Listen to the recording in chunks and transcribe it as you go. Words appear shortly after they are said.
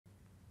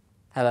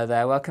Hello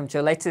there, welcome to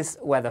your latest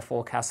weather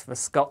forecast for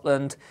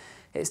Scotland.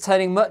 It's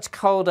turning much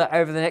colder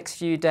over the next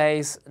few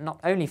days, not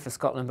only for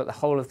Scotland but the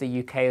whole of the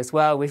UK as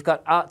well. We've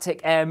got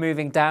Arctic air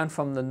moving down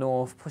from the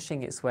north,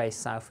 pushing its way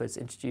southwards,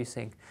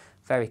 introducing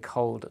very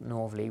cold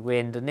northerly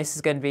wind, and this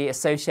is going to be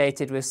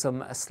associated with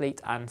some sleet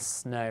and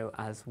snow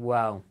as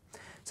well.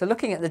 So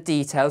looking at the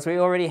details, we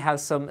already have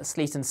some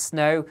sleet and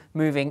snow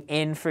moving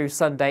in through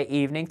Sunday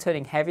evening,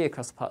 turning heavy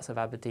across parts of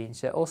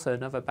Aberdeenshire, also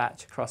another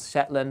batch across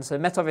Shetland. So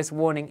Met Office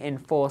warning in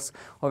force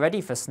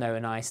already for snow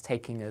and ice,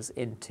 taking us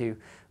into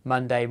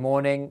Monday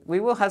morning.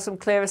 We will have some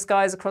clearer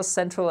skies across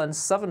central and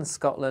southern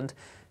Scotland.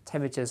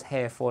 Temperatures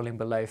here falling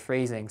below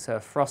freezing, so a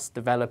frost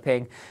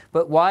developing,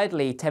 but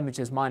widely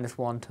temperatures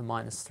 -1 to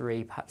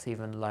 -3, perhaps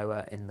even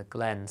lower in the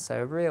Glen.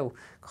 So a real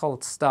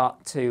cold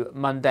start to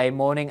Monday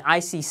morning.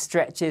 Icy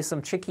stretches,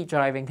 some tricky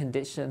driving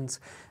conditions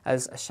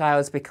as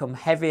showers become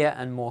heavier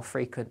and more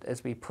frequent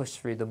as we push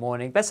through the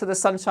morning. Best of the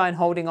sunshine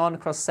holding on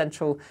across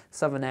central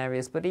southern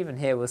areas, but even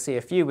here we'll see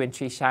a few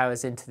wintry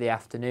showers into the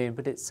afternoon,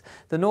 but it's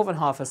the northern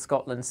half of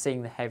Scotland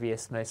seeing the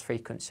heaviest, most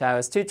frequent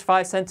showers. 2 to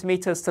 5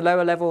 centimetres to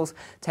lower levels,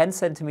 10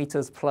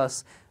 centimetres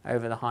plus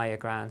over the higher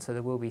ground, so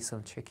there will be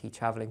some tricky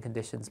travelling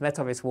conditions. Met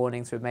Office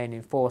warnings remain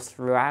in force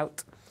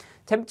throughout.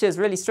 Temperatures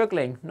really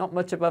struggling, not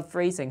much above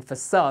freezing for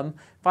some,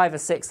 5 or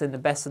 6 in the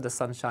best of the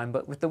sunshine,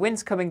 but with the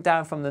winds coming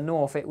down from the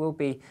north, it will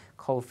be a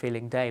cold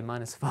feeling day,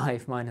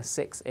 -5,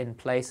 -6 in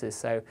places,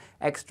 so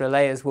extra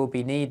layers will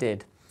be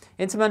needed.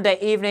 Into Monday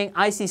evening,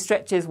 icy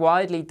stretches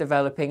widely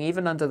developing,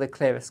 even under the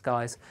clearer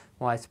skies,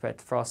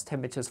 widespread frost,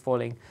 temperatures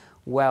falling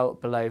well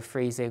below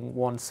freezing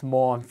once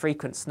more, and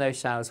frequent snow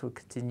showers will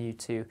continue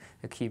to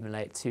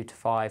accumulate, 2 to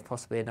 5,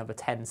 possibly another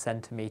 10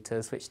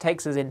 centimetres, which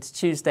takes us into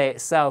Tuesday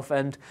itself,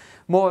 and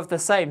more of the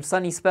same.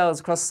 Sunny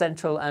spells across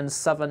central and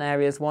southern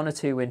areas, 1 or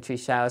 2 wintry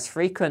showers,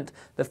 frequent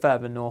the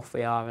further north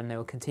we are, and they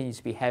will continue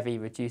to be heavy,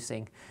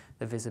 reducing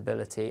the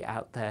visibility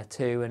out there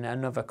too, and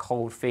another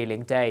cold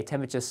feeling day.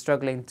 Temperatures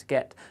struggling to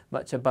get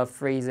much above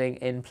freezing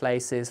in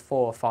places,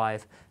 4 or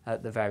 5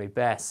 at the very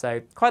best.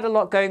 So quite a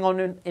lot going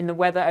on in the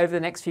weather over the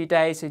next few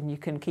days, and you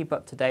can keep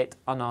up to date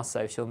on our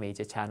social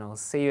media channels.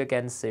 See you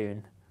again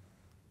soon.